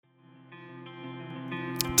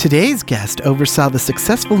Today's guest oversaw the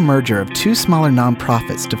successful merger of two smaller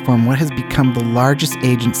nonprofits to form what has become the largest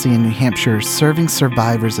agency in New Hampshire serving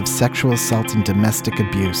survivors of sexual assault and domestic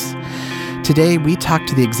abuse. Today, we talk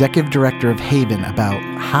to the executive director of Haven about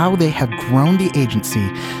how they have grown the agency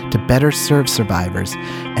to better serve survivors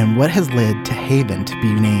and what has led to Haven to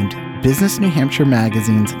be named Business New Hampshire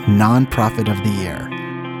Magazine's Nonprofit of the Year.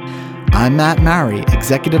 I'm Matt Mowry,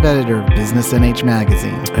 Executive Editor of Business NH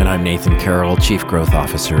Magazine. And I'm Nathan Carroll, Chief Growth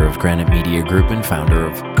Officer of Granite Media Group and founder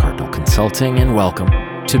of Cardinal Consulting, and welcome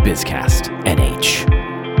to BizCast NH.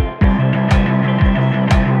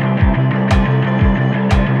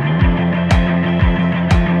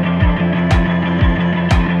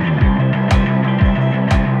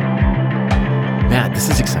 Matt, this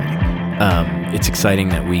is exciting. It's exciting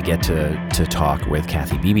that we get to talk with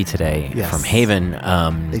Kathy Beebe today from Haven.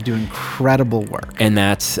 They do incredible work. And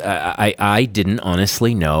that's, I didn't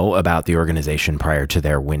honestly know about the organization prior to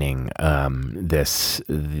their winning this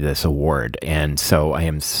award. And so I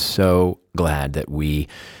am so glad that we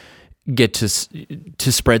get to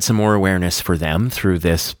spread some more awareness for them through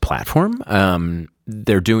this platform.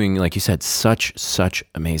 They're doing, like you said, such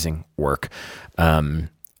amazing work.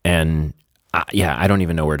 I don't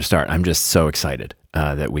even know where to start. I'm just so excited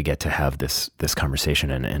that we get to have this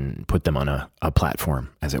conversation and put them on a platform,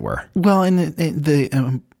 as it were. Well, and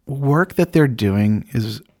the work that they're doing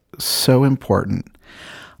is so important,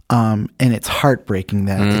 and it's heartbreaking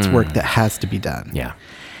that it's work that has to be done. Yeah.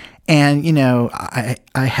 And,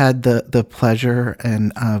 I had the pleasure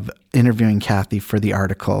of interviewing Kathy for the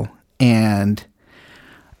article, and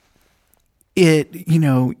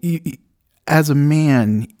it, as a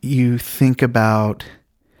man, you think about,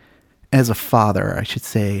 as a father, I should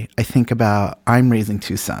say, I think about, I'm raising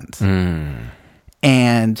two sons.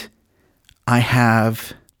 And I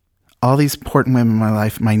have all these important women in my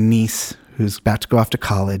life, my niece, who's about to go off to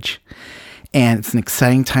college, and it's an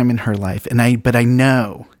exciting time in her life. But I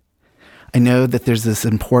know that there's this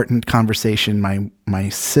important conversation my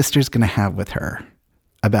sister's going to have with her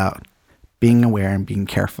about being aware and being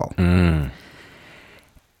careful.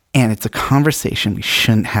 And it's a conversation we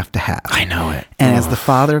shouldn't have to have. I know it. And as the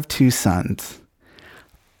father of two sons,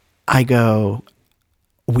 I go,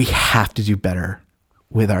 we have to do better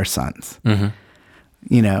with our sons.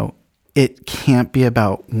 It can't be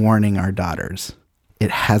about warning our daughters.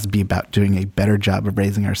 It has to be about doing a better job of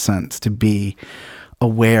raising our sons, to be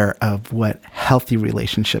aware of what healthy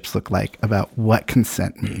relationships look like, about what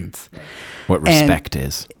consent means. What respect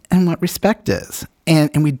is. And what respect is.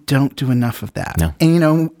 And we don't do enough of that. No.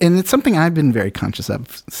 And, and it's something I've been very conscious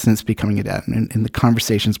of since becoming a dad, and in the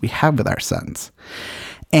conversations we have with our sons.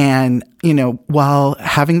 And, while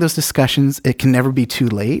having those discussions, it can never be too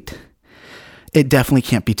late. It definitely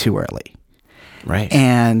can't be too early. Right.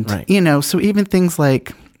 And, so even things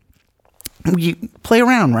like, we play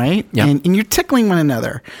around, right? Yeah. And you're tickling one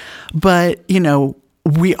another. But,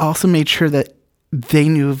 we also made sure that they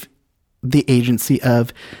knew of the agency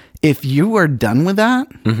of, if you are done with that,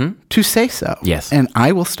 to say so. Yes. And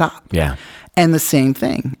I will stop. Yeah. And the same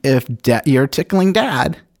thing, if you're tickling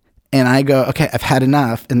dad, and I go, okay, I've had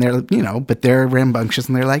enough, and they're, but they're rambunctious,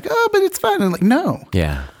 and they're like, oh, but it's fun. And I'm like, no.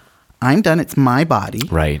 Yeah. I'm done. It's my body.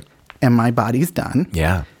 Right. And my body's done.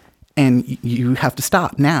 Yeah. And you have to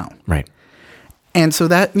stop now. Right. And so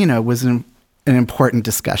that, was an important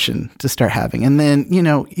discussion to start having. And then,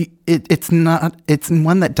 it's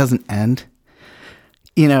one that doesn't end.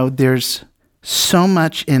 There's so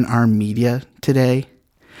much in our media today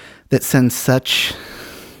that sends such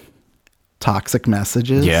toxic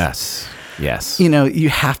messages. Yes. Yes. You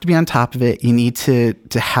have to be on top of it. You need to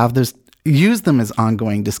have those, use them as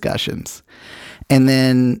ongoing discussions. And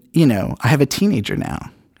then, I have a teenager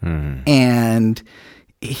now, and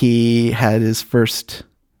he had his first,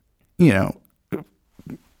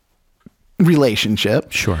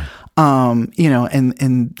 relationship. Sure.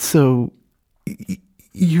 And so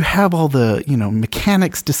you have all the,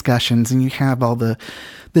 mechanics discussions, and you have all the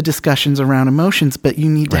discussions around emotions, but you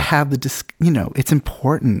need to have it's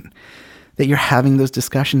important that you're having those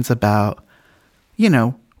discussions about,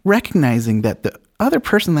 recognizing that the other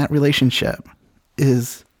person in that relationship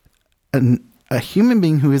is a human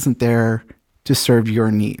being who isn't there to serve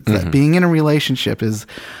your needs. That being in a relationship is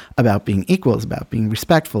about being equal, is about being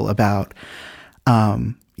respectful, about,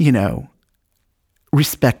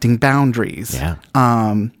 respecting boundaries. Yeah.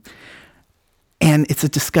 And it's a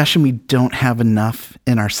discussion we don't have enough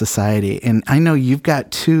in our society. And I know you've got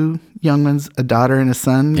two young ones, a daughter and a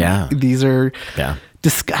son. Yeah. These are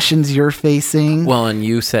discussions you're facing. Well, and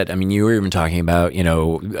you said, you were even talking about,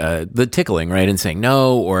 the tickling, right? And saying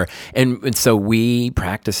no, and so we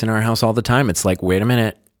practice in our house all the time. It's like, wait a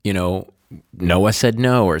minute, Noah said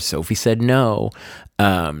no or Sophie said no,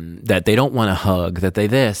 that they don't want to hug, that they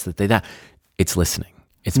this, that they that. It's listening.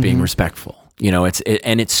 It's being respectful.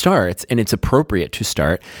 And it's appropriate to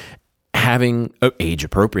start having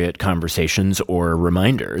age-appropriate conversations or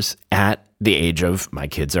reminders at the age of, my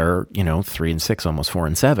kids are, 3 and 6, almost 4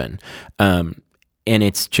 and 7. And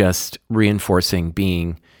it's just reinforcing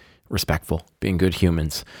being respectful, being good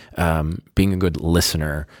humans, being a good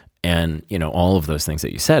listener, and, all of those things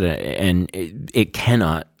that you said. And it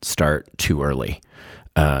cannot start too early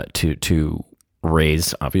to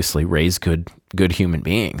raise good human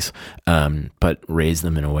beings, but raise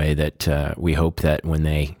them in a way that we hope that when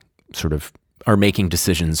they sort of are making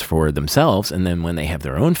decisions for themselves, and then when they have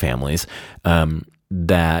their own families,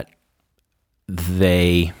 that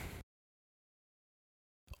they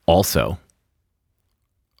also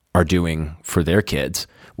are doing for their kids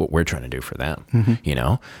what we're trying to do for them.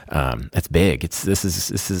 That's big. This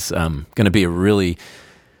is going to be a really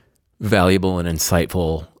valuable and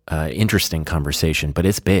insightful, interesting conversation, but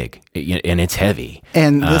it's big and it's heavy.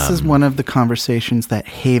 And this is one of the conversations that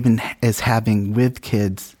Haven is having with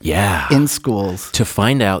kids in schools. To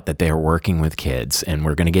find out that they're working with kids, and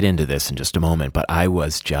we're going to get into this in just a moment, but I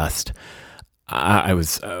was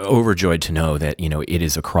overjoyed to know that, it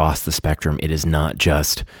is across the spectrum. It is not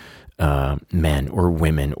just men or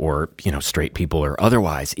women or, straight people or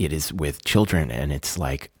otherwise. It is with children. And it's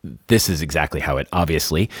like, this is exactly how it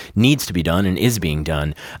obviously needs to be done and is being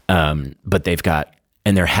done. But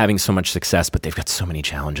they're having so much success, but they've got so many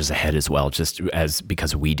challenges ahead as well,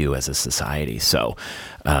 because we do as a society. So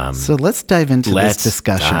let's dive into this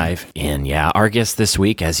discussion. Dive in. Yeah. Our guest this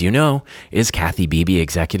week, as you know, is Kathy Beebe,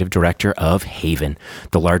 Executive Director of Haven,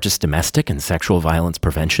 the largest domestic and sexual violence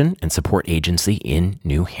prevention and support agency in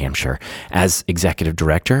New Hampshire. As Executive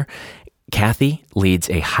Director, Kathy leads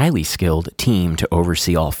a highly skilled team to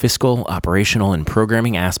oversee all fiscal, operational, and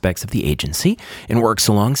programming aspects of the agency, and works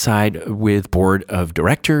alongside with board of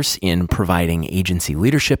directors in providing agency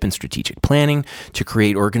leadership and strategic planning to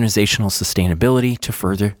create organizational sustainability to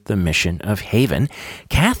further the mission of Haven.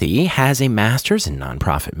 Kathy has a master's in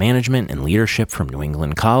nonprofit management and leadership from New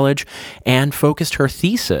England College and focused her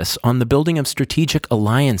thesis on the building of strategic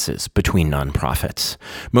alliances between nonprofits.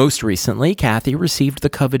 Most recently, Kathy received the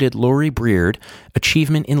coveted Lori Breard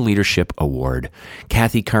Achievement in Leadership Award.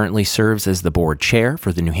 Kathy currently serves as the board chair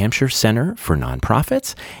for the New Hampshire Center for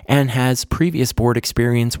Nonprofits and has previous board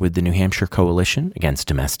experience with the New Hampshire Coalition Against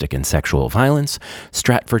Domestic and Sexual Violence,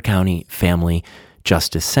 Stratford County Family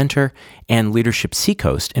Justice Center, and Leadership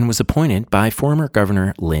Seacoast, and was appointed by former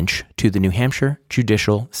Governor Lynch to the New Hampshire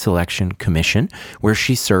Judicial Selection Commission, where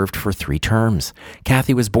she served for 3 terms.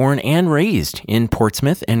 Kathy was born and raised in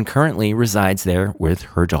Portsmouth and currently resides there with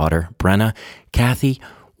her daughter, Brenna. Kathy,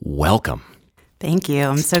 welcome. Thank you.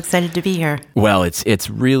 I'm so excited to be here. Well, it's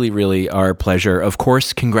really, really our pleasure. Of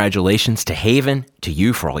course, congratulations to Haven, to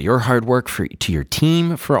you for all your hard work, to your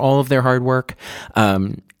team for all of their hard work.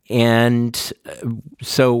 And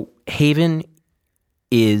so Haven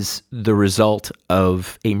is the result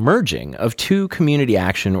of a merging of 2 community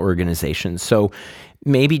action organizations. So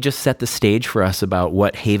maybe just set the stage for us about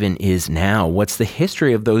what Haven is now. What's the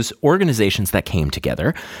history of those organizations that came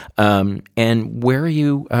together, and where are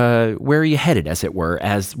you headed, as it were,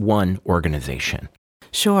 as one organization?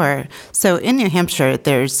 Sure. So in New Hampshire,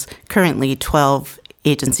 there's currently 12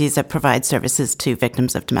 agencies that provide services to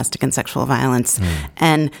victims of domestic and sexual violence.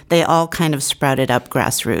 And they all kind of sprouted up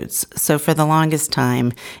grassroots. So for the longest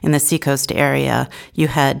time in the Seacoast area, you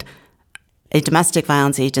had a domestic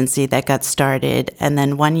violence agency that got started, and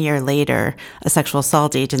then 1 year later, a sexual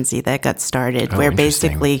assault agency that got started, where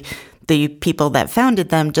basically the people that founded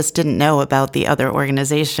them just didn't know about the other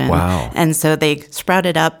organization. Wow. And so they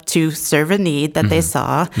sprouted up to serve a need that they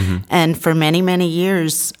saw. And for many, many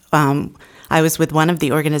years, I was with one of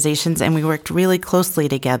the organizations, and we worked really closely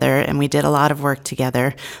together, and we did a lot of work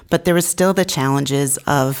together. But there was still the challenges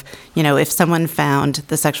of, if someone found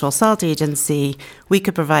the sexual assault agency, we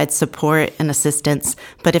could provide support and assistance.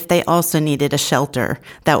 But if they also needed a shelter,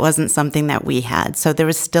 that wasn't something that we had. So there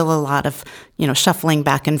was still a lot of, shuffling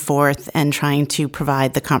back and forth and trying to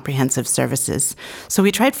provide the comprehensive services. So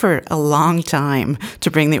we tried for a long time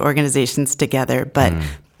to bring the organizations together, but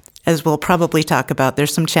as we'll probably talk about,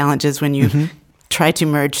 there's some challenges when you try to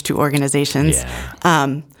merge 2 organizations.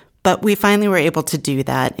 Yeah. But we finally were able to do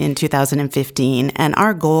that in 2015. And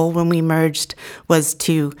our goal when we merged was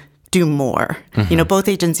to do more. Both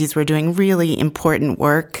agencies were doing really important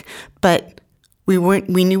work, but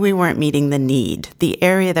we knew we weren't meeting the need. The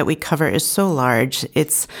area that we cover is so large.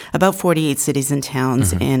 It's about 48 cities and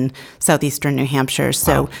towns in southeastern New Hampshire.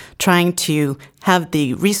 So trying to have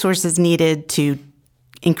the resources needed to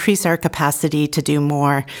increase our capacity to do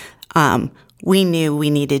more, we knew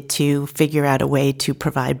we needed to figure out a way to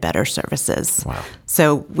provide better services. Wow.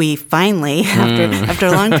 So we finally, after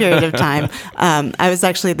a long period of time, I was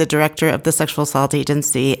actually the director of the sexual assault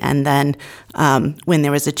agency. And then when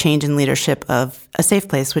there was a change in leadership of A Safe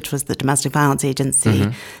Place, which was the domestic violence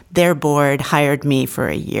agency, their board hired me for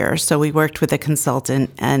a year. So we worked with a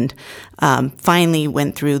consultant and finally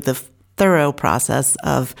went through the thorough process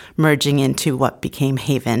of merging into what became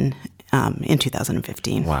Haven in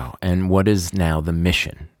 2015. Wow. And what is now the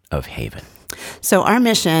mission of Haven? So our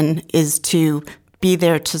mission is to be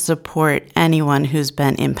there to support anyone who's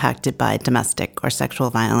been impacted by domestic or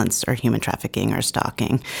sexual violence or human trafficking or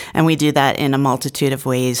stalking. And we do that in a multitude of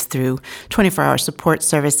ways through 24-hour support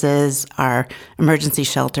services, our emergency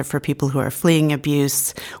shelter for people who are fleeing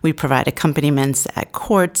abuse. We provide accompaniments at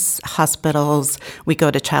courts, hospitals. We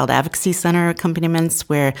go to child advocacy center accompaniments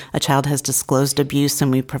where a child has disclosed abuse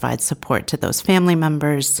and we provide support to those family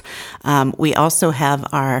members. We also have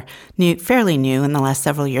our fairly new in the last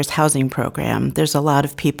several years housing program. There's a lot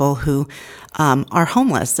of people who are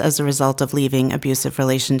homeless as a result of leaving abusive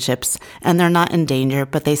relationships, and they're not in danger,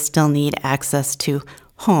 but they still need access to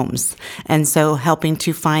homes. And so helping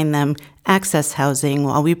to find them access housing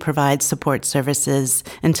while we provide support services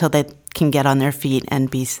until they can get on their feet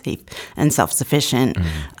and be safe and self-sufficient.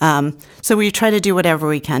 So we try to do whatever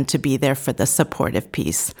we can to be there for the supportive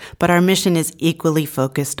piece. But our mission is equally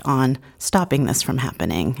focused on stopping this from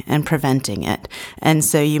happening and preventing it. And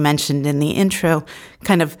so you mentioned in the intro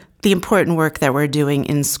kind of the important work that we're doing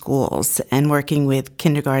in schools and working with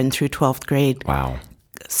kindergarten through 12th grade. Wow.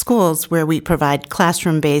 Schools where we provide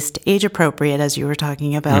classroom-based, age-appropriate, as you were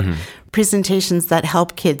talking about, presentations that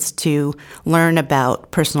help kids to learn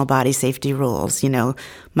about personal body safety rules. You know,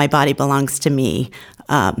 my body belongs to me,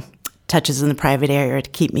 touches in the private area to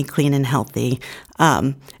keep me clean and healthy.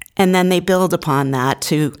 And then they build upon that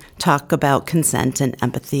to talk about consent and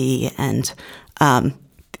empathy and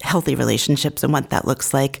healthy relationships and what that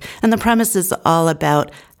looks like. And the premise is all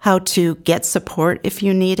about how to get support if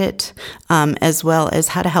you need it, as well as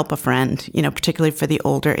how to help a friend, you know, particularly for the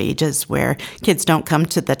older ages where kids don't come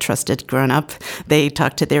to the trusted grown-up. They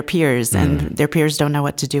talk to their peers, and their peers don't know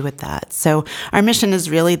what to do with that. So our mission is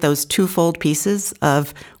really those twofold pieces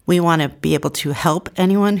of we want to be able to help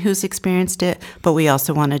anyone who's experienced it, but we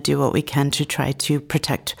also want to do what we can to try to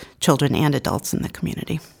protect children and adults in the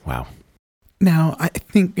community. Wow. Now, I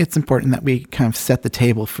think it's important that we kind of set the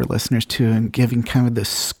table for listeners too, and giving kind of the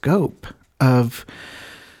scope of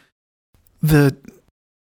the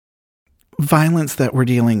violence that we're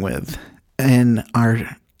dealing with in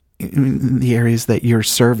the areas that you're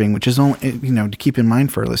serving, which is only, you know, to keep in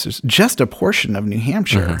mind for our listeners, just a portion of New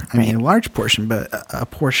Hampshire. I mean, a large portion, but a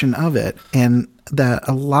portion of it. And that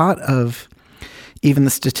a lot of even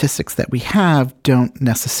the statistics that we have don't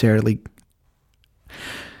necessarily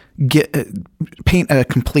paint a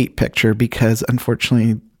complete picture, because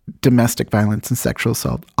unfortunately domestic violence and sexual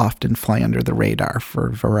assault often fly under the radar for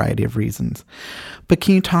a variety of reasons. But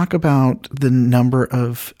can you talk about the number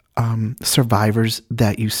of survivors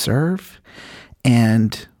that you serve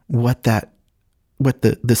and what the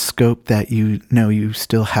scope that you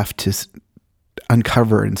still have to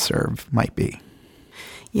uncover and serve might be?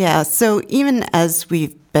 Yeah, so even as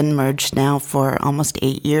we've been merged now for almost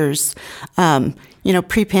 8 years,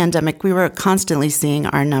 pre-pandemic, we were constantly seeing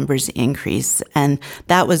our numbers increase. And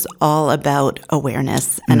that was all about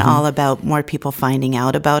awareness and all about more people finding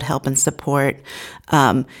out about help and support.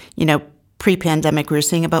 Pre-pandemic, we were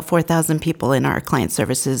seeing about 4,000 people in our client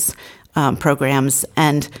services programs.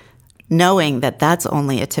 And knowing that that's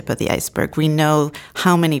only a tip of the iceberg, we know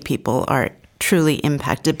how many people are truly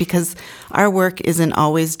impacted, because our work isn't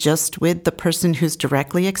always just with the person who's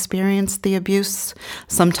directly experienced the abuse.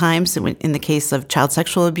 Sometimes, in the case of child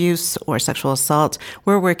sexual abuse or sexual assault,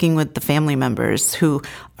 we're working with the family members who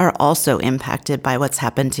are also impacted by what's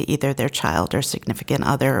happened to either their child or significant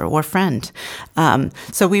other or friend.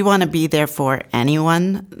 So we want to be there for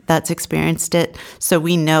anyone that's experienced it. So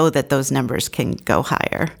we know that those numbers can go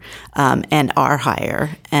higher and are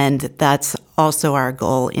higher. And that's also our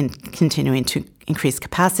goal in continuing to increase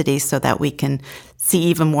capacity so that we can see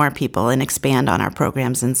even more people and expand on our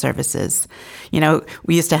programs and services.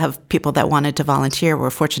 We used to have people that wanted to volunteer.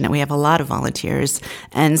 We're fortunate we have a lot of volunteers.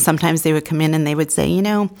 And sometimes they would come in and they would say,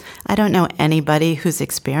 I don't know anybody who's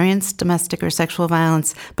experienced domestic or sexual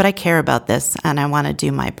violence, but I care about this and I want to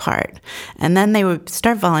do my part. And then they would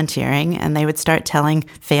start volunteering and they would start telling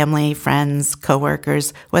family, friends,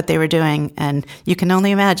 coworkers what they were doing. And you can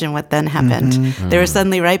only imagine what then happened. Mm-hmm. They were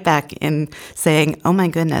suddenly right back in saying, oh my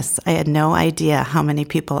goodness, I had no idea how many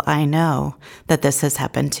people I know that this has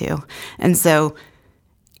happened to. And so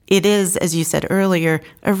it is, as you said earlier,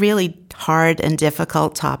 a really hard and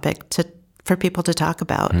difficult topic for people to talk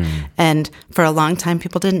about. And for a long time,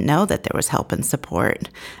 people didn't know that there was help and support.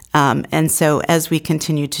 And so as we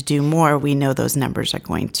continue to do more, we know those numbers are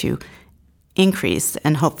going to increase,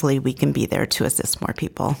 and hopefully we can be there to assist more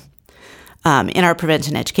people. In our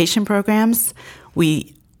prevention education programs,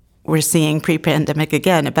 we're seeing pre-pandemic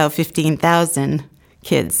again about 15,000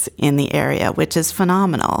 kids in the area, which is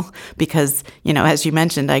phenomenal because, as you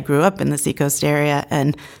mentioned, I grew up in the Seacoast area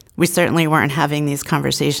and we certainly weren't having these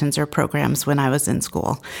conversations or programs when I was in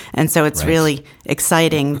school. And so it's really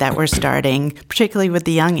exciting that we're starting, particularly with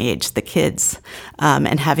the young age, the kids,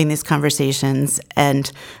 and having these conversations.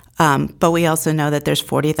 And but we also know that there's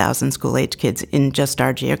 40,000 school-age kids in just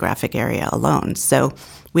our geographic area alone. So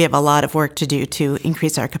we have a lot of work to do to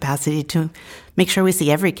increase our capacity to make sure we see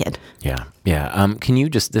every kid. Yeah. Can you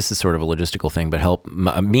this is sort of a logistical thing, but help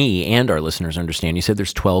me and our listeners understand. You said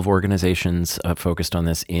there's 12 organizations focused on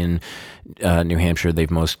this in New Hampshire. They've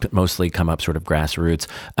mostly come up sort of grassroots.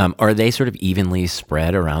 Are they sort of evenly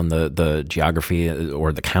spread around the geography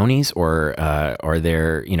or the counties, or are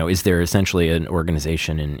there, is there essentially an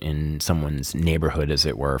organization in someone's neighborhood, as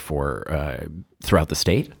it were, for throughout the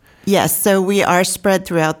state? Yes, so we are spread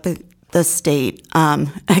throughout the state.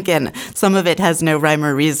 Again, some of it has no rhyme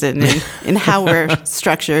or reason in how we're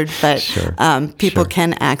structured, but people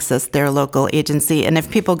can access their local agency. And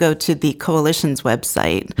if people go to the coalition's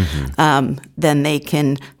website, then they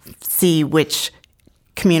can see which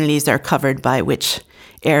communities are covered by which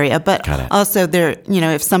area. But also,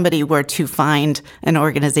 if somebody were to find an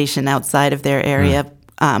organization outside of their area,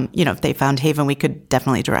 if they found Haven, we could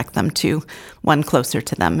definitely direct them to one closer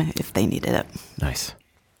to them if they needed it. Nice.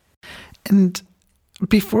 And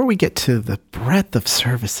before we get to the breadth of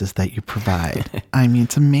services that you provide,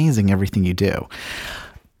 it's amazing everything you do.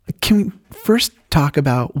 Can we first talk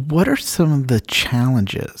about what are some of the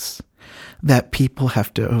challenges that people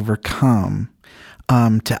have to overcome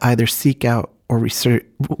to either seek out or research?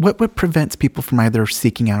 What prevents people from either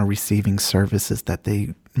seeking out or receiving services that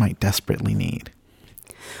they might desperately need?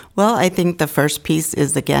 Well, I think the first piece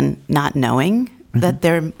is, again, not knowing that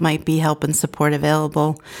there might be help and support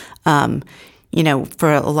available.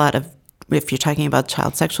 For a lot of, if you're talking about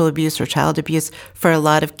child sexual abuse or child abuse, for a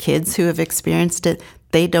lot of kids who have experienced it,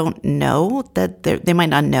 they don't know that they might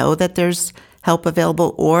not know that there's help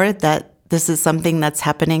available, or that this is something that's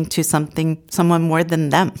happening to someone more than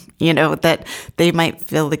them, that they might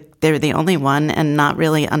feel like they're the only one and not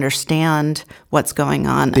really understand what's going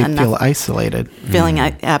on. They feel isolated.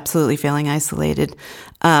 Absolutely feeling isolated.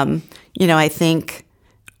 I think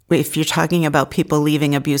if you're talking about people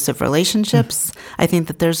leaving abusive relationships, I think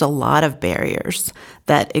that there's a lot of barriers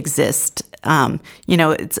that exist.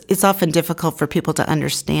 It's often difficult for people to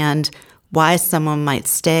understand why someone might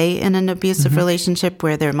stay in an abusive relationship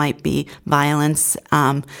where there might be violence,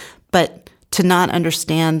 but to not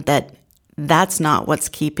understand that that's not what's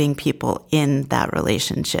keeping people in that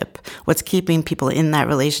relationship. What's keeping people in that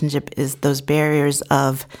relationship is those barriers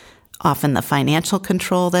of often the financial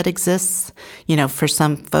control that exists. For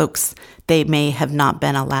some folks, they may have not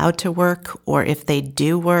been allowed to work, or if they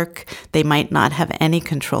do work, they might not have any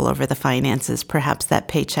control over the finances. Perhaps that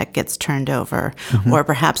paycheck gets turned over, or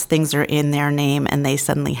perhaps things are in their name and they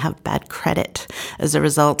suddenly have bad credit as a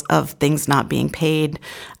result of things not being paid.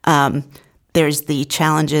 There's the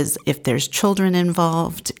challenges if there's children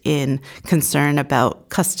involved, in concern about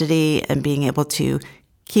custody and being able to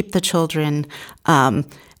keep the children.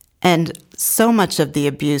 And so much of the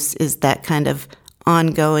abuse is that kind of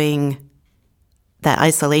ongoing, that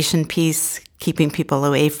isolation piece, keeping people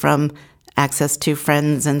away from access to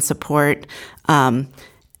friends and support.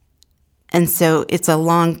 And so it's a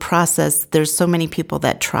long process. There's so many people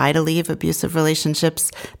that try to leave abusive relationships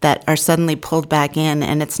that are suddenly pulled back in,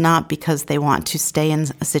 and it's not because they want to stay in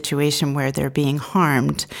a situation where they're being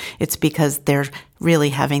harmed. It's because they're really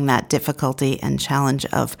having that difficulty and challenge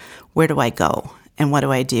of, where do I go? And what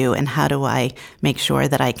do I do? And how do I make sure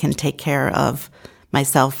that I can take care of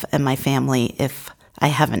myself and my family if I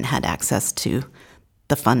haven't had access to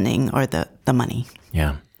the funding or the money?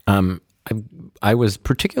 Yeah. I was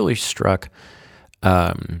particularly struck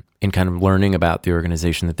in kind of learning about the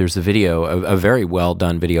organization that there's a video, a very well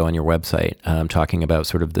done video on your website, talking about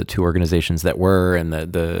sort of the two organizations that were and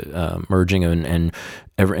the merging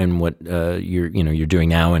and what you're doing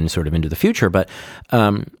now and sort of into the future. But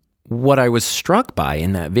what I was struck by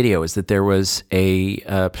in that video is that there was a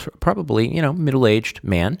probably middle-aged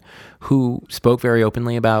man who spoke very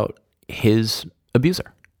openly about his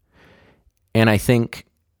abuser, and I think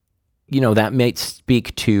that may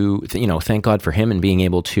speak to, thank God for him and being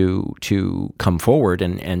able to come forward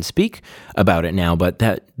and speak about it now, but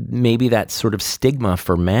that maybe that sort of stigma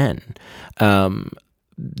for men,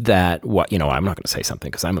 that I'm not going to say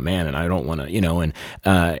something because I'm a man and I don't want to,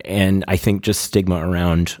 and I think just stigma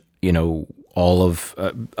around, all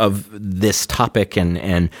of this topic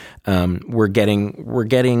and we're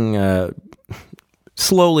getting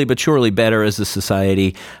slowly but surely better as a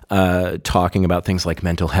society, talking about things like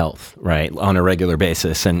mental health, right, on a regular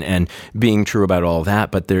basis, and being true about all of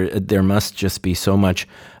that. But there must just be so much,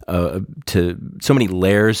 so many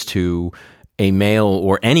layers to a male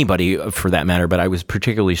or anybody for that matter. But I was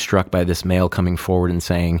particularly struck by this male coming forward and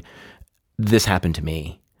saying, "This happened to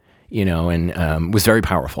me," and was very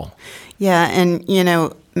powerful. Yeah, and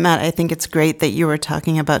Matt, I think it's great that you were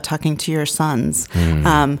talking to your sons.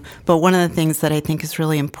 But one of the things that I think is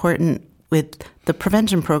really important with the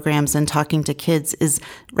prevention programs and talking to kids is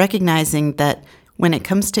recognizing that when it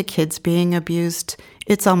comes to kids being abused,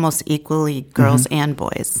 it's almost equally girls and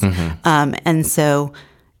boys. And so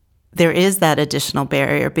there is that additional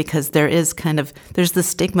barrier because there's the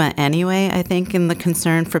stigma anyway, I think, in the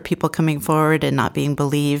concern for people coming forward and not being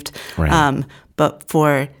believed. Right. But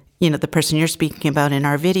for the person you're speaking about in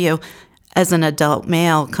our video, as an adult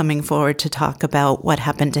male coming forward to talk about what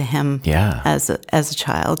happened to him as a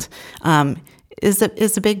child, is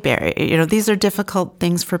a big barrier. These are difficult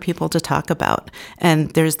things for people to talk about,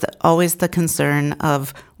 and there's always the concern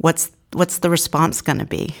of what's the response going to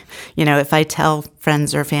be. If I tell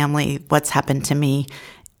friends or family what's happened to me,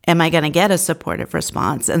 am I going to get a supportive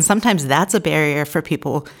response? And sometimes that's a barrier for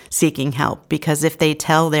people seeking help, because if they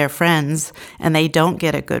tell their friends and they don't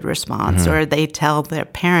get a good response, or they tell their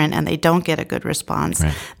parent and they don't get a good response,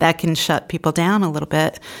 that can shut people down a little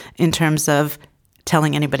bit in terms of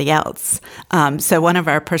telling anybody else. So one of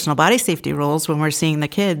our personal body safety rules when we're seeing the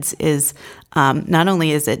kids is not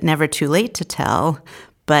only is it never too late to tell,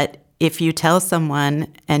 but if you tell someone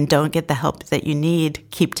and don't get the help that you need,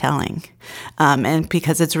 keep telling. And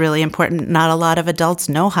because it's really important, not a lot of adults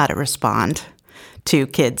know how to respond to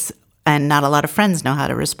kids, and not a lot of friends know how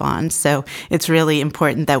to respond. So it's really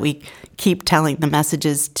important that we keep telling the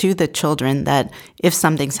messages to the children that if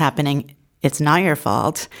something's happening, it's not your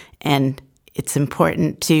fault, and it's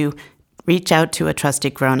important to reach out to a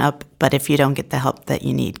trusted grown-up, but if you don't get the help that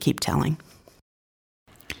you need, keep telling.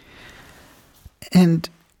 And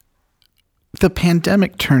the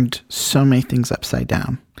pandemic turned so many things upside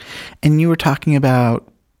down. And you were talking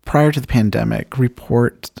about, prior to the pandemic,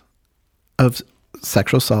 reports of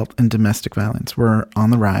sexual assault and domestic violence were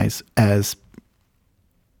on the rise as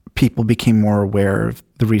people became more aware of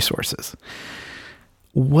the resources.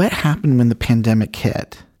 What happened when the pandemic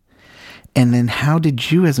hit? And then how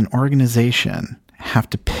did you as an organization have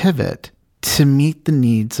to pivot to meet the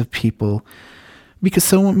needs of people? Because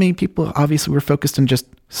so many people obviously were focused on just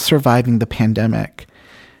surviving the pandemic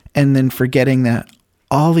and then forgetting that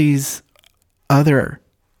all these other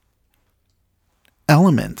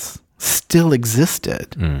elements still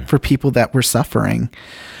existed for people that were suffering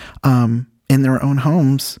in their own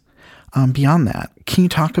homes beyond that. Can you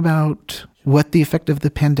talk about what the effect of the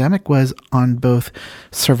pandemic was on both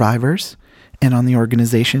survivors and on the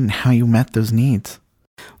organization and how you met those needs?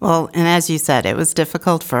 Well, and as you said, it was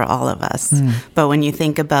difficult for all of us. But when you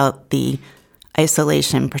think about the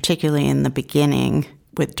isolation, particularly in the beginning,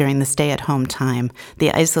 during the stay-at-home time,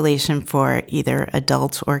 the isolation for either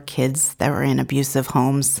adults or kids that were in abusive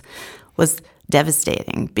homes was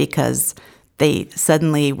devastating, because they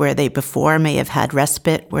suddenly, where they before may have had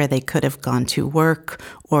respite, where they could have gone to work,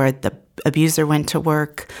 or the abuser went to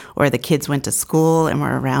work, or the kids went to school and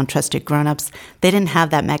were around trusted grown-ups, they didn't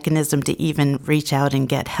have that mechanism to even reach out and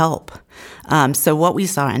get help. So what we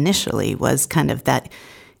saw initially was kind of that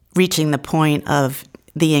reaching the point of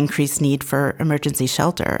the increased need for emergency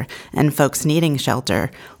shelter and folks needing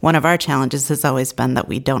shelter. One of our challenges has always been that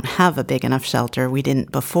we don't have a big enough shelter. We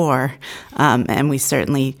didn't before, and we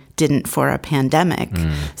certainly didn't for a pandemic.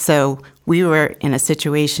 So we were in a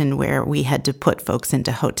situation where we had to put folks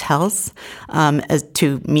into hotels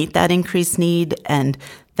to meet that increased need, and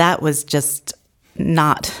that was just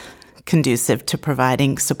not conducive to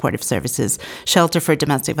providing supportive services. Shelter for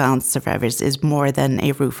domestic violence survivors is more than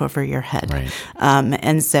a roof over your head. Right.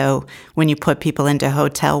 And so when you put people into a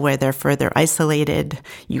hotel where they're further isolated,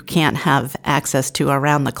 you can't have access to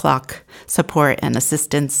around-the-clock support and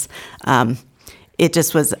assistance. It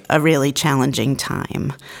just was a really challenging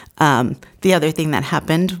time. The other thing that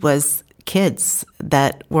happened was kids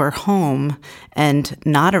that were home and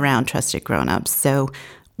not around trusted grown-ups. So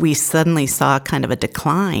we suddenly saw kind of a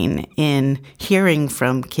decline in hearing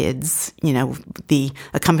from kids. The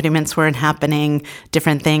accompaniments weren't happening,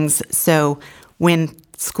 different things. So when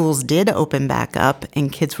schools did open back up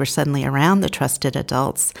and kids were suddenly around the trusted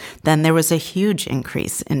adults, then there was a huge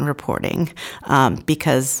increase in reporting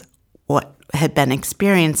because what had been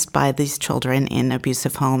experienced by these children in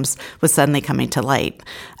abusive homes was suddenly coming to light.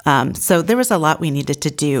 So there was a lot we needed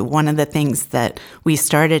to do. One of the things that we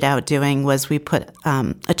started out doing was we put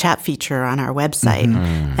a chat feature on our website.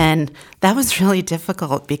 And that was really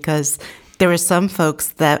difficult because there were some folks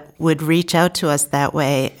that would reach out to us that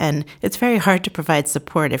way, and it's very hard to provide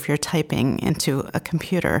support if you're typing into a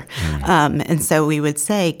computer. And so we would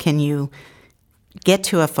say, can you get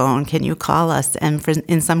to a phone? Can you call us? And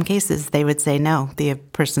in some cases, they would say, no, the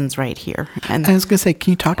person's right here. And I was going to say,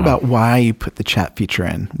 can you talk about why you put the chat feature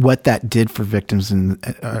in, what that did for victims and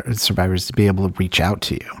survivors to be able to reach out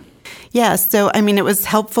to you? Yeah, so it was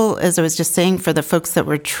helpful, as I was just saying, for the folks that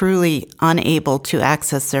were truly unable to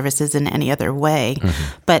access services in any other way.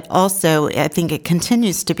 But also, I think it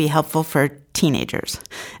continues to be helpful for teenagers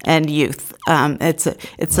and youth. It's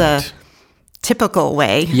a typical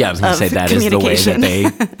way. Yeah, I was going to say that is the way that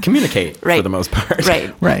they communicate for the most part.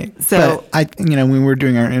 Right. So, but when we were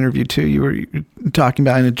doing our interview too, you were talking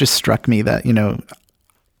about, and it just struck me that,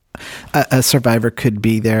 a survivor could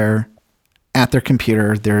be there at their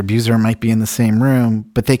computer, their abuser might be in the same room,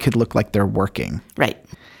 but they could look like they're working. Right.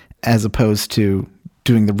 As opposed to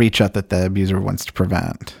doing the reach out that the abuser wants to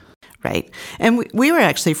prevent. Right. And we were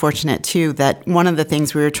actually fortunate, too, that one of the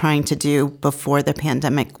things we were trying to do before the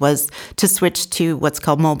pandemic was to switch to what's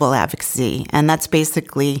called mobile advocacy. And that's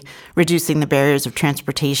basically reducing the barriers of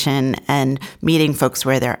transportation and meeting folks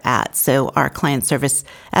where they're at. So our client service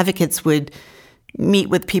advocates would meet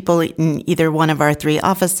with people in either one of our 3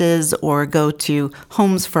 offices or go to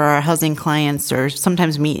homes for our housing clients, or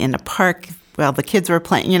sometimes meet in a park while the kids were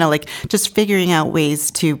playing, just figuring out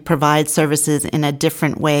ways to provide services in a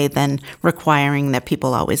different way than requiring that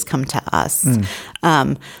people always come to us.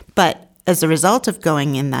 But as a result of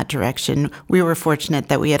going in that direction, we were fortunate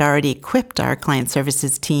that we had already equipped our client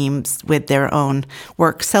services teams with their own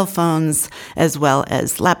work cell phones, as well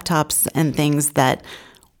as laptops and things that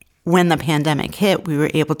when the pandemic hit, we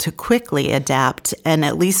were able to quickly adapt, and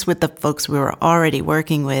at least with the folks we were already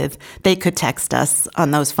working with, they could text us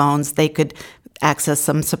on those phones. They could access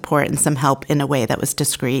some support and some help in a way that was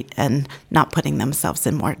discreet and not putting themselves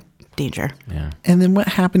in more danger. Yeah. And then what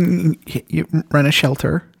happened? You run a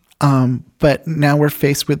shelter, but now we're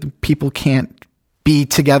faced with people can't be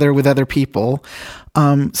together with other people.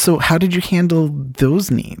 So how did you handle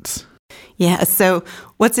those needs? Yeah, so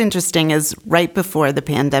what's interesting is right before the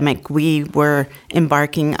pandemic, we were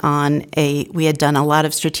embarking on we had done a lot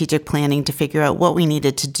of strategic planning to figure out what we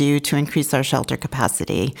needed to do to increase our shelter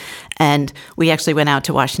capacity. And we actually went out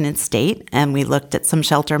to Washington State and we looked at some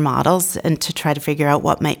shelter models and to try to figure out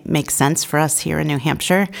what might make sense for us here in New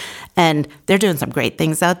Hampshire. And they're doing some great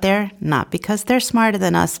things out there, not because they're smarter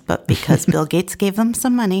than us, but because Bill Gates gave them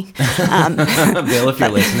some money. Bill, if you're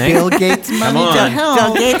listening. Bill Gates money to help.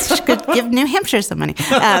 Bill Gates could give New Hampshire some money.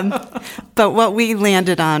 But what we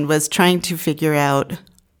landed on was trying to figure out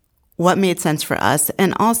what made sense for us.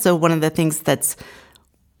 And also one of the things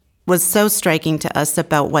was so striking to us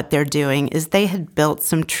about what they're doing is they had built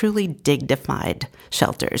some truly dignified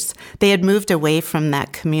shelters. They had moved away from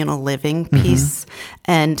that communal living piece.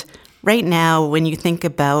 And right now, when you think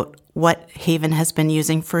about what Haven has been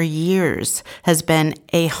using for years, has been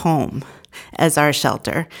a home as our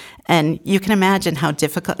shelter. And you can imagine how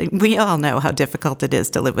difficult, we all know how difficult it is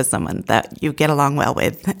to live with someone that you get along well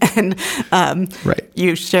with and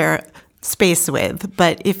you share space with.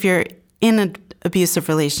 But if you're in an abusive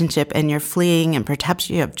relationship and you're fleeing and perhaps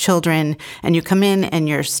you have children and you come in and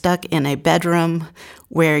you're stuck in a bedroom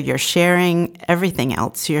where you're sharing everything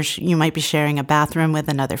else, you might be sharing a bathroom with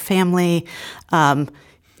another family.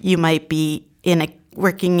 You might be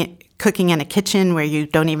cooking in a kitchen where you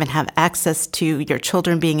don't even have access to your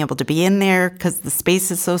children being able to be in there because the space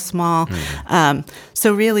is so small.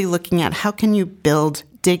 So really looking at how can you build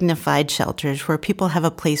dignified shelters where people have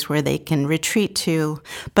a place where they can retreat to,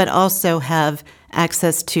 but also have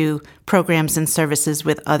access to programs and services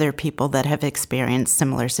with other people that have experienced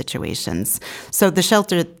similar situations. So the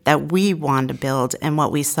shelter that we want to build and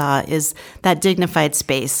what we saw is that dignified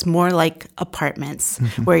space, more like apartments,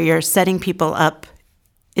 where you're setting people up.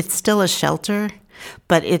 It's still a shelter,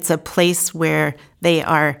 but it's a place where they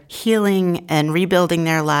are healing and rebuilding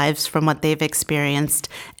their lives from what they've experienced,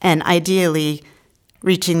 and ideally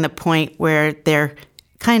reaching the point where they're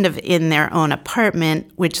kind of in their own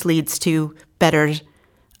apartment, which leads to better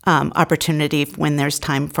opportunity when there's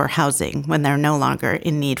time for housing, when they're no longer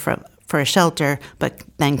in need for a shelter, but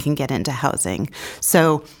then can get into housing.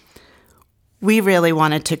 So we really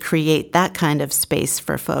wanted to create that kind of space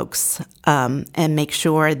for folks and make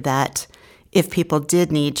sure that if people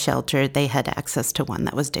did need shelter, they had access to one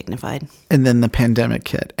that was dignified. And then the pandemic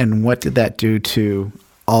hit. And what did that do to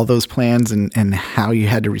all those plans and how you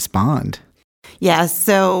had to respond? Yeah,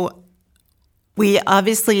 so we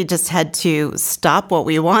obviously just had to stop what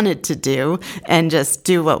we wanted to do and just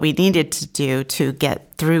do what we needed to do to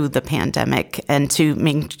get through the pandemic and to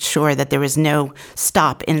make sure that there was no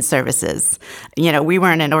stop in services. You know, we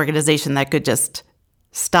weren't an organization that could just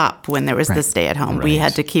stop when there was the stay-at-home. Right. We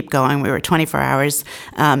had to keep going. We were 24 hours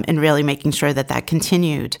and really making sure that that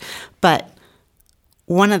continued. But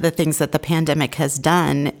one of the things that the pandemic has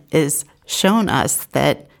done is shown us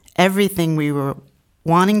that everything we were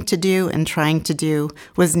wanting to do and trying to do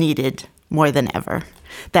was needed more than ever.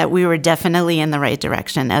 That we were definitely in the right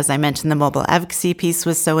direction. As I mentioned, the mobile advocacy piece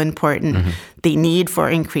was so important. The need for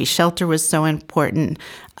increased shelter was so important.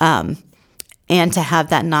 And to have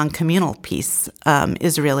that non-communal piece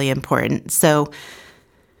is really important. So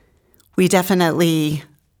we definitely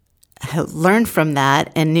learned from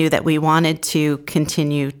that and knew that we wanted to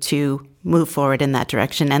continue to move forward in that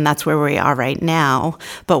direction. And that's where we are right now.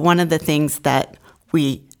 But one of the things that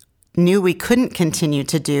we knew we couldn't continue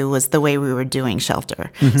to do was the way we were doing shelter.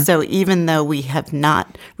 So even though we have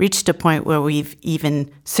not reached a point where we've even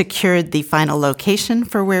secured the final location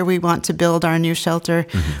for where we want to build our new shelter,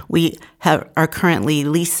 we are currently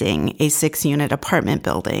leasing a 6-unit apartment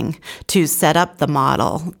building to set up the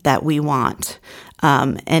model that we want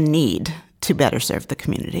and need to better serve the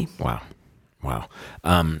community. Wow.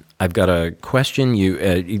 I've got a question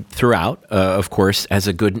you threw out. Of course, as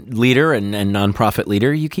a good leader and nonprofit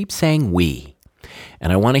leader, you keep saying we.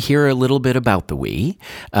 And I want to hear a little bit about the we.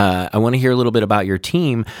 I want to hear a little bit about your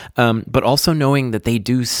team, but also knowing that they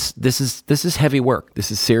do. This is heavy work.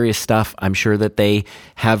 This is serious stuff. I'm sure that they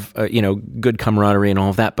have good camaraderie and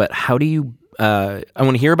all of that. But how do you? I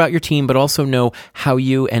want to hear about your team, but also know how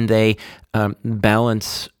you and they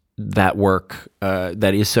balance that work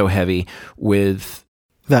that is so heavy with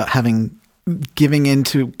without giving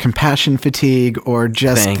into compassion fatigue or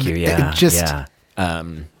just thank you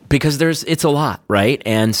because it's a lot, right?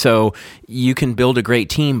 And so you can build a great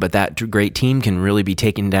team, but that great team can really be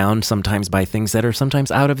taken down sometimes by things that are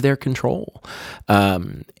sometimes out of their control.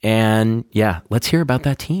 And let's hear about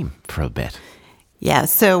that team for a bit. Yeah,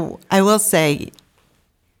 so I will say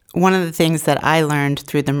one of the things that I learned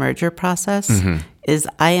through the merger process is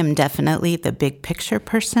I am definitely the big picture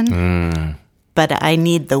person, but I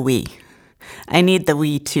need the we. I need the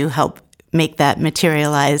we to help make that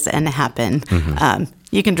materialize and happen.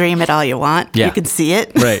 You can dream it all you want. You can see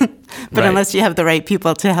it. Right. But unless you have the right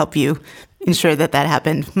people to help you ensure that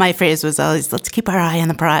happened, my phrase was always, let's keep our eye on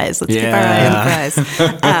the prize. Let's keep our eye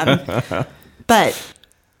on the prize. But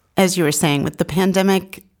as you were saying, with the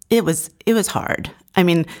pandemic, it was hard. I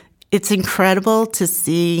mean, it's incredible to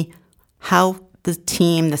see how the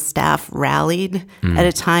team, the staff rallied at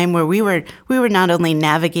a time where we were not only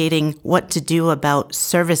navigating what to do about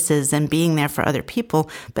services and being there for other people,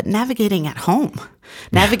 but navigating at home,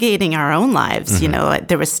 navigating our own lives. You know,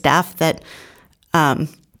 there was staff that had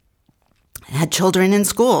children in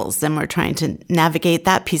schools and were trying to navigate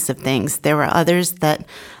that piece of things. There were others that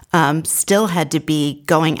still had to be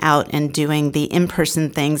going out and doing the in-person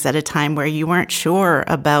things at a time where you weren't sure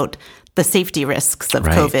about the safety risks of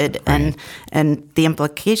COVID and the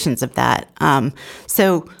implications of that.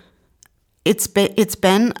 So it's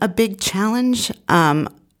been a big challenge.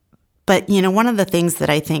 But, one of the things that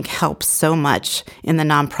I think helps so much in the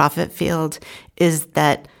nonprofit field is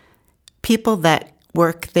that people that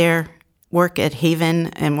work at Haven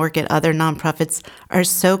and work at other nonprofits are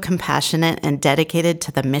so compassionate and dedicated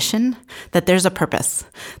to the mission that there's a purpose.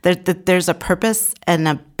 There's a purpose and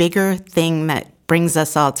a bigger thing that brings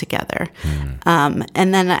us all together. And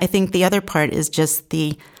then I think the other part is just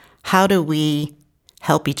how do we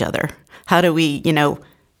help each other? How do we,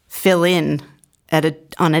 fill in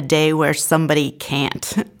on a day where somebody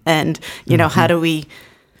can't? And, how do we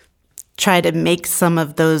try to make some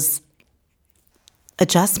of those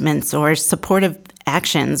adjustments or supportive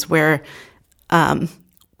actions where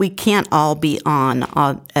we can't all be on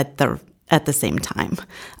at the same time?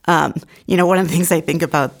 One of the things I think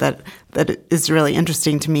about that is really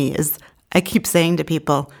interesting to me is I keep saying to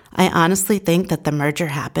people, I honestly think that the merger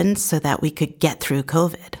happened so that we could get through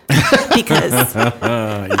COVID. Because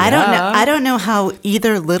I don't know how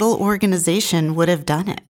either little organization would have done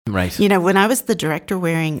it. Right. When I was the director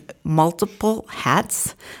wearing multiple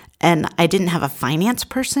hats, and I didn't have a finance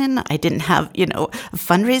person, I didn't have, a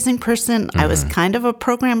fundraising person, I was kind of a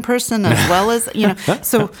program person as well as,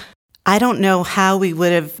 so I don't know how we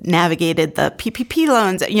would have navigated the PPP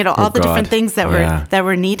loans, all the different things that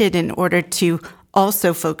were needed in order to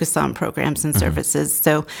also focus on programs and services.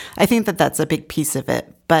 So I think that that's a big piece of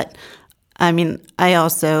it. But Haven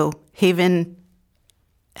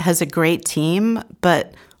has a great team,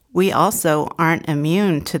 but we also aren't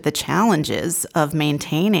immune to the challenges of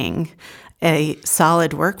maintaining a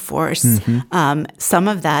solid workforce. Some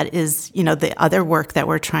of that is, the other work that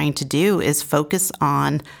we're trying to do is focus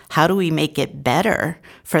on how do we make it better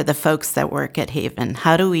for the folks that work at Haven?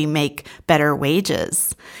 How do we make better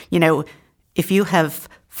wages? If you have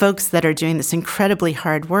folks that are doing this incredibly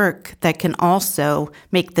hard work that can also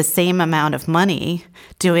make the same amount of money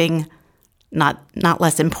doing not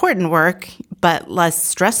less important work, but less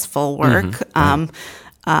stressful work,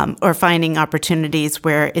 or finding opportunities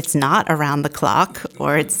where it's not around the clock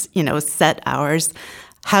or it's, set hours.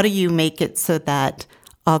 How do you make it so that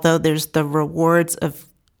although there's the rewards of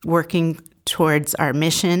working towards our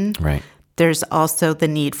mission, right, there's also the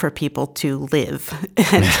need for people to live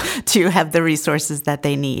and to have the resources that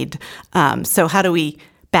they need. So how do we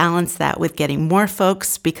balance that with getting more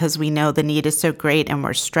folks, because we know the need is so great and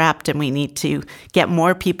we're strapped and we need to get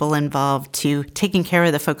more people involved to taking care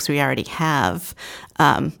of the folks we already have.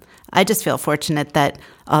 I just feel fortunate that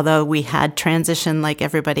although we had transition like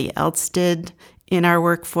everybody else did in our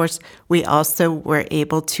workforce, we also were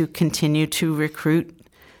able to continue to recruit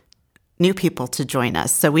new people to join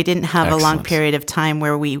us. So we didn't have a long period of time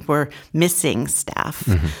where we were missing staff,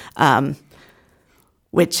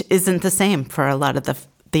 which isn't the same for a lot of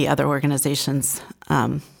the other organizations.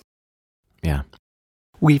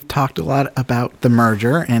 We've talked a lot about the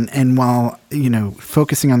merger, and while,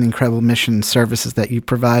 focusing on the incredible mission services that you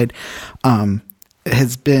provide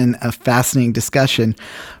has been a fascinating discussion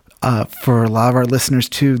for a lot of our listeners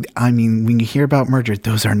too. When you hear about merger,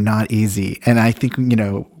 those are not easy. And I think,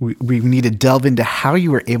 we need to delve into how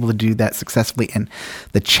you were able to do that successfully and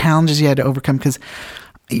the challenges you had to overcome, because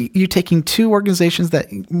you're taking two organizations that,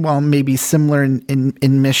 while maybe similar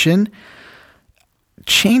in mission,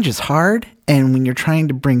 change is hard. And when you're trying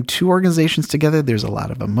to bring two organizations together, there's a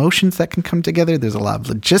lot of emotions that can come together. There's a lot of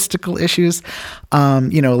logistical issues. A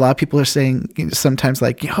lot of people are saying sometimes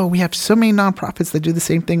like, we have so many nonprofits that do the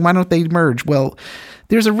same thing. Why don't they merge? Well,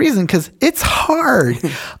 there's a reason, because it's hard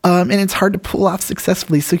and it's hard to pull off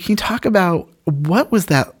successfully. So can you talk about what was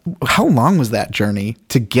that? How long was that journey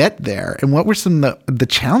to get there? And what were some of the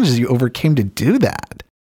challenges you overcame to do that?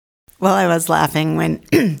 Well, I was laughing when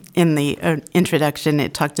in the introduction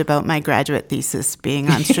it talked about my graduate thesis being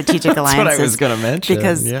on strategic alliances. That's what I was going to mention.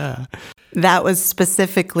 Because that was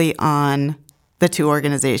specifically on the two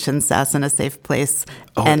organizations, SAS and A Safe Place.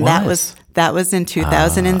 And that was in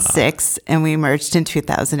 2006, and we merged in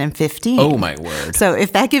 2015. Oh, my word. So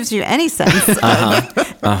if that gives you any sense.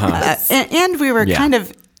 And we were kind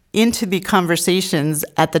of into the conversations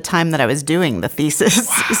at the time that I was doing the thesis.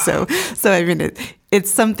 Wow. So it's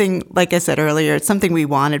something, like I said earlier, it's something we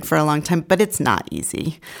wanted for a long time, but it's not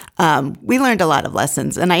easy. We learned a lot of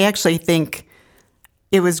lessons, and I actually think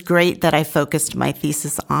it was great that I focused my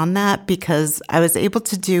thesis on that, because I was able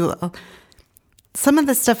to do some of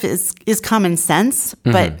the stuff is common sense,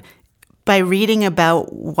 but by reading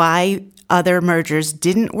about why other mergers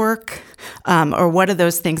didn't work, or what are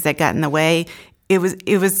those things that got in the way, it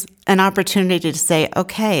was an opportunity to say,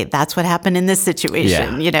 okay, that's what happened in this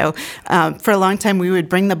situation. For a long time, we would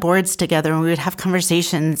bring the boards together and we would have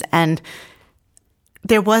conversations, and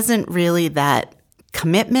there wasn't really that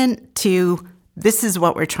commitment to this is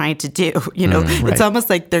what we're trying to do. It's almost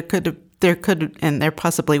like there could, and there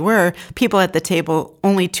possibly were people at the table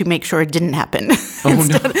only to make sure it didn't happen. Because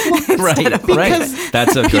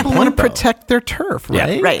that's a people want to protect their turf,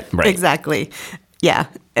 right? Yeah, right, exactly. Yeah,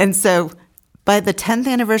 and so by the 10th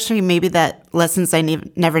anniversary, maybe that Lessons I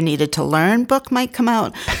Never Needed to Learn book might come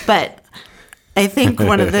out. But I think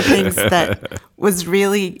one of the things that was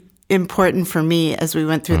really important for me as we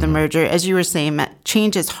went through the merger. As you were saying, Matt,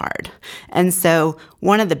 change is hard. And so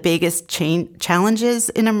one of the biggest challenges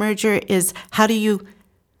in a merger is how do you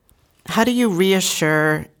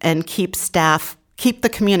reassure and keep the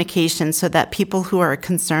communication so that people who are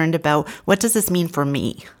concerned about what does this mean for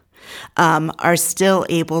me are still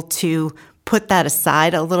able to put that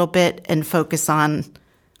aside a little bit and focus on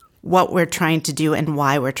what we're trying to do and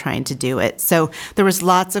why we're trying to do it. So there was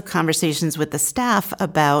lots of conversations with the staff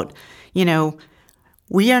about,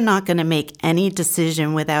 we are not going to make any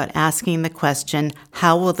decision without asking the question,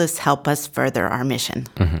 how will this help us further our mission?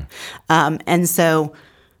 And so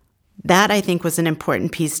that, I think, was an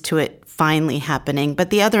important piece to it finally happening.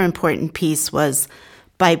 But the other important piece was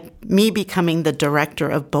by me becoming the director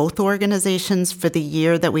of both organizations for the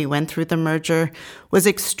year that we went through the merger was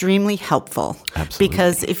extremely helpful. Absolutely.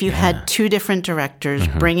 Because if you had two different directors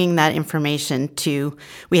bringing that information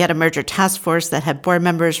we had a merger task force that had board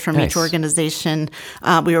members from each organization.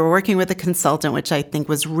 We were working with a consultant, which I think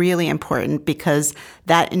was really important because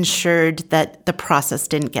that ensured that the process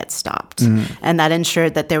didn't get stopped. And that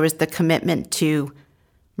ensured that there was the commitment to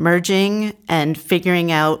merging and figuring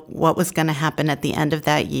out what was going to happen at the end of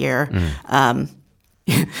that year. I'm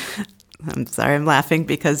sorry, I'm laughing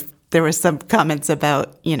because there were some comments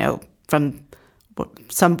about, from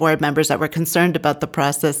some board members that were concerned about the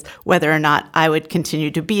process, whether or not I would continue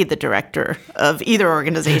to be the director of either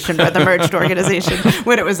organization or the merged organization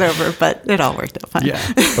when it was over, but it all worked out fine. Yeah,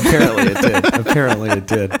 apparently it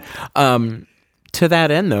did. To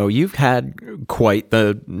that end, though, you've had quite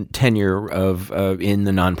the tenure in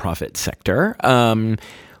the nonprofit sector.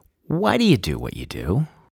 Why do you do what you do?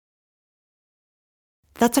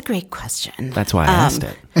 That's a great question. That's why I asked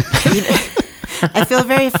it. I feel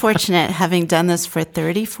very fortunate having done this for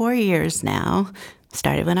 34 years now.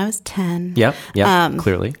 Started when I was 10. Yep,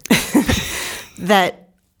 clearly. That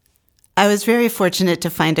I was very fortunate to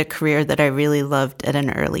find a career that I really loved at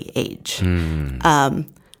an early age.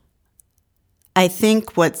 I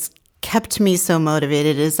think what's kept me so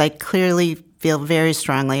motivated is I clearly feel very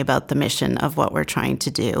strongly about the mission of what we're trying to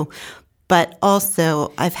do. But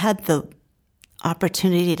also, I've had the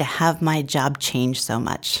opportunity to have my job change so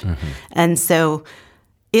much. And so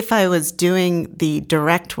if I was doing the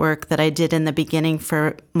direct work that I did in the beginning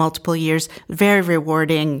for multiple years, very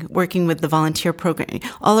rewarding, working with the volunteer program,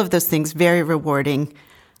 all of those things, very rewarding.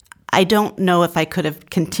 I don't know if I could have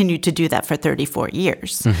continued to do that for 34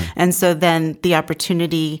 years. And so then the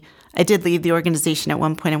opportunity, I did leave the organization at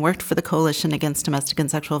one point and worked for the Coalition Against Domestic and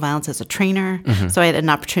Sexual Violence as a trainer. So I had an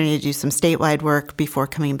opportunity to do some statewide work before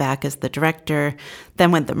coming back as the director.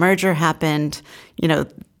 Then when the merger happened,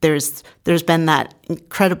 there's been that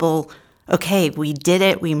incredible, okay, we did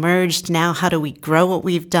it, we merged, now how do we grow what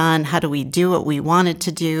we've done? How do we do what we wanted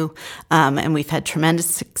to do? And we've had tremendous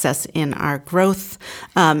success in our growth.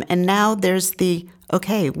 And now there's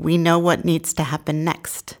okay, we know what needs to happen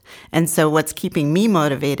next. And so what's keeping me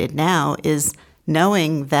motivated now is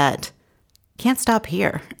knowing that can't stop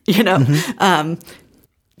here,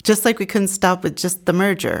 just like we couldn't stop with just the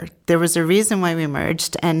merger. There was a reason why we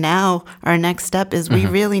merged, and now our next step is we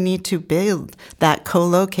really need to build that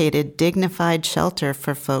co-located, dignified shelter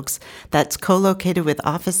for folks that's co-located with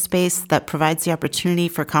office space that provides the opportunity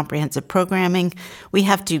for comprehensive programming. We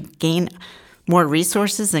have to gain more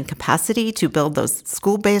resources and capacity to build those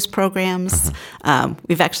school-based programs.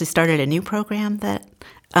 We've actually started a new program that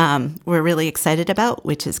we're really excited about,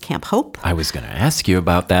 which is Camp Hope. I was going to ask you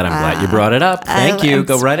about that. I'm glad you brought it up. Thank you.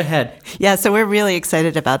 Go right ahead. Yeah, so we're really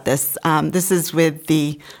excited about this. This is with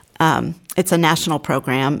it's a national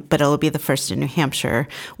program, but it'll be the first in New Hampshire,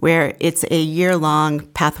 where it's a year-long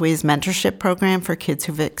Pathways mentorship program for kids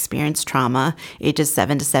who've experienced trauma, ages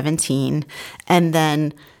 7 to 17. And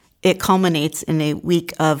then it culminates in a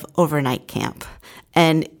week of overnight camp.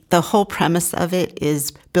 And the whole premise of it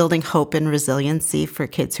is building hope and resiliency for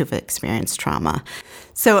kids who've experienced trauma.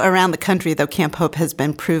 So around the country, though, Camp Hope has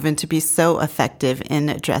been proven to be so effective in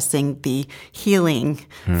addressing the healing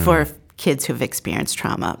for kids who've experienced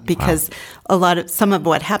trauma, because some of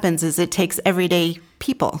what happens is it takes everyday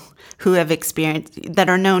people who have experienced, that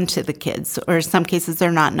are known to the kids, or in some cases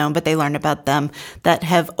they're not known, but they learn about them, that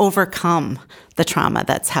have overcome the trauma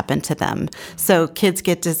that's happened to them. So kids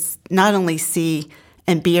get to not only see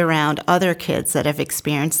and be around other kids that have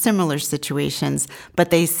experienced similar situations, but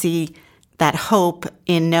they see that hope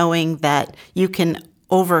in knowing that you can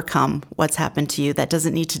overcome what's happened to you. That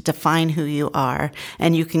doesn't need to define who you are,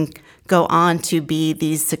 and you can go on to be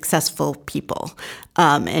these successful people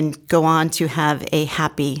and go on to have a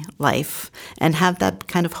happy life and have that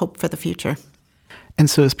kind of hope for the future. And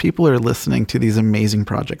so as people are listening to these amazing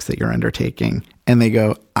projects that you're undertaking and they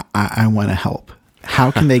go, I want to help, how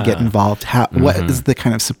can they get involved? What is the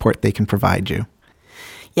kind of support they can provide you?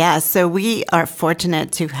 Yeah, so we are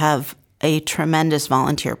fortunate to have a tremendous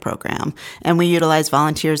volunteer program, and we utilize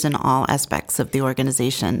volunteers in all aspects of the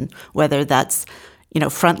organization, whether that's,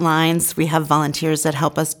 front lines. We have volunteers that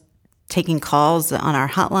help us taking calls on our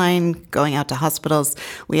hotline, going out to hospitals.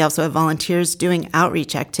 We also have volunteers doing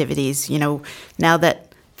outreach activities. Now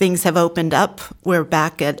that things have opened up, we're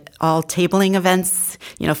back at all tabling events,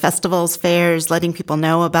 festivals, fairs, letting people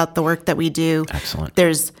know about the work that we do. Excellent.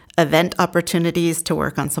 There's event opportunities to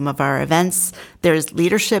work on some of our events. There's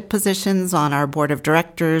leadership positions on our board of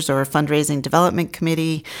directors or fundraising development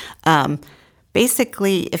committee.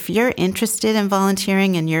 Basically, if you're interested in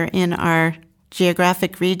volunteering and you're in our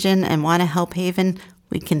geographic region and want to help Haven,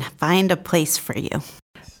 we can find a place for you.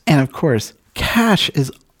 And of course, cash is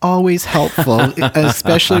always helpful,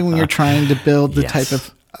 especially when you're trying to build the type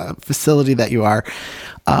of facility that you are.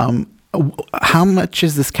 How much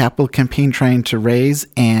is this capital campaign trying to raise,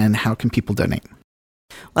 and how can people donate?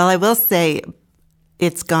 Well, I will say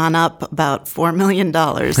it's gone up about $4 million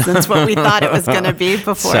since what we thought it was going to be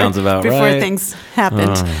before. Sounds about before right. Things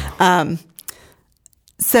happened.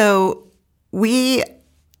 So we,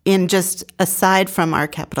 aside from our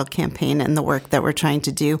capital campaign and the work that we're trying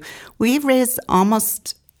to do, we've raised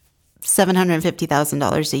almost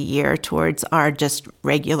 $750,000 a year towards our just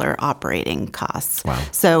regular operating costs. Wow.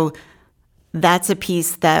 So that's a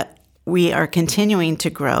piece that we are continuing to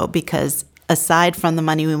grow because aside from the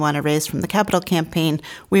money we want to raise from the capital campaign,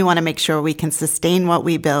 we want to make sure we can sustain what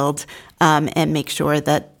we build and make sure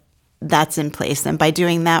that that's in place. And by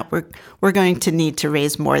doing that, we're going to need to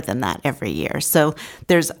raise more than that every year. So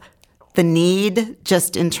there's the need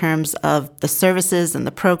just in terms of the services and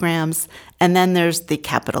the programs, and then there's the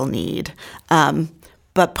capital need.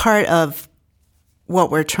 But part of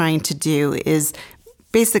what we're trying to do is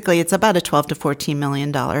basically it's about a $12 to $14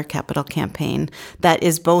 million capital campaign that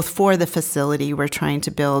is both for the facility we're trying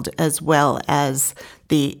to build as well as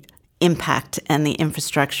the impact and the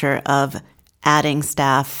infrastructure of adding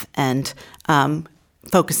staff and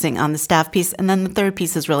focusing on the staff piece. And then the third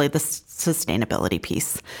piece is really the sustainability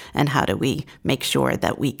piece and how do we make sure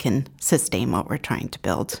that we can sustain what we're trying to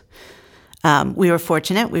build. We were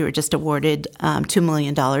fortunate. We were just awarded $2 million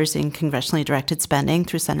in congressionally directed spending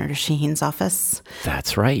through Senator Shaheen's office.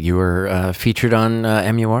 That's right. You were featured on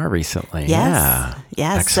MUR recently. Yes.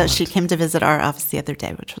 Yes. Excellent. So she came to visit our office the other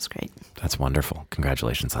day, which was great. That's wonderful.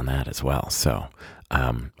 Congratulations on that as well. So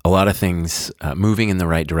a lot of things moving in the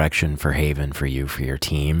right direction for Haven, for you, for your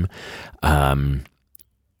team.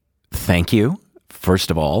 Thank you. First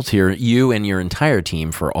of all, to you and your entire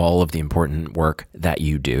team for all of the important work that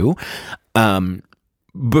you do.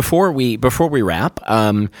 Before we wrap,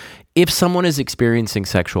 if someone is experiencing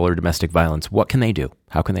sexual or domestic violence, what can they do?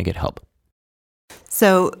 How can they get help?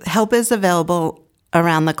 So help is available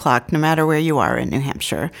around the clock, no matter where you are in New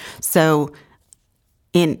Hampshire. So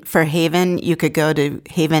for Haven, you could go to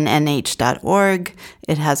havennh.org.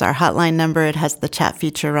 It has our hotline number. It has the chat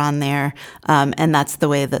feature on there. And that's the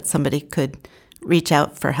way that somebody could reach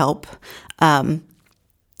out for help.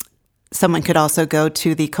 Someone could also go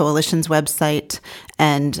to the coalition's website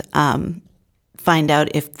and find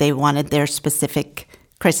out if they wanted their specific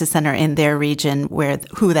crisis center in their region,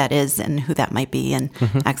 who that is and who that might be, and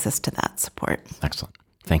access to that support. Excellent.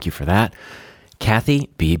 Thank you for that. Kathy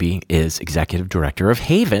Beebe is Executive Director of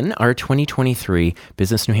Haven, our 2023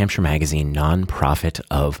 Business New Hampshire Magazine Nonprofit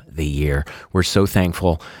of the Year. We're so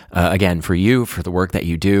thankful, again, for you, for the work that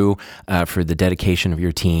you do, for the dedication of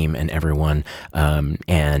your team and everyone.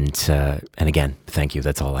 And again, thank you.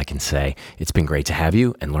 That's all I can say. It's been great to have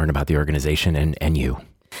you and learn about the organization and you.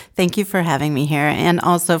 Thank you for having me here and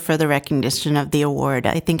also for the recognition of the award.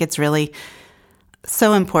 I think it's really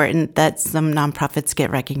so important that some nonprofits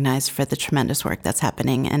get recognized for the tremendous work that's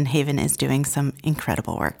happening, and Haven is doing some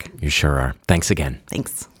incredible work. You sure are. Thanks again.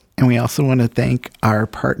 Thanks. And we also want to thank our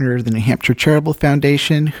partner, the New Hampshire Charitable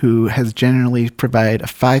Foundation, who has generally provided a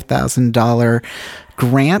 $5,000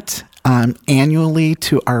 grant annually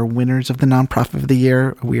to our winners of the Nonprofit of the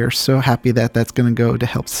Year. We are so happy that that's going to go to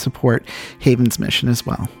help support Haven's mission as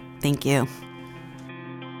well. Thank you.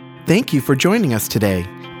 Thank you for joining us today.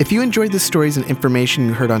 If you enjoyed the stories and information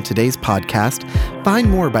you heard on today's podcast, find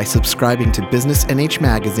more by subscribing to Business NH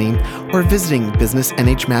Magazine or visiting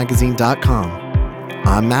businessnhmagazine.com.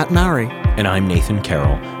 I'm Matt Mowry. And I'm Nathan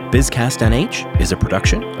Carroll. BizCast NH is a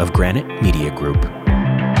production of Granite Media Group.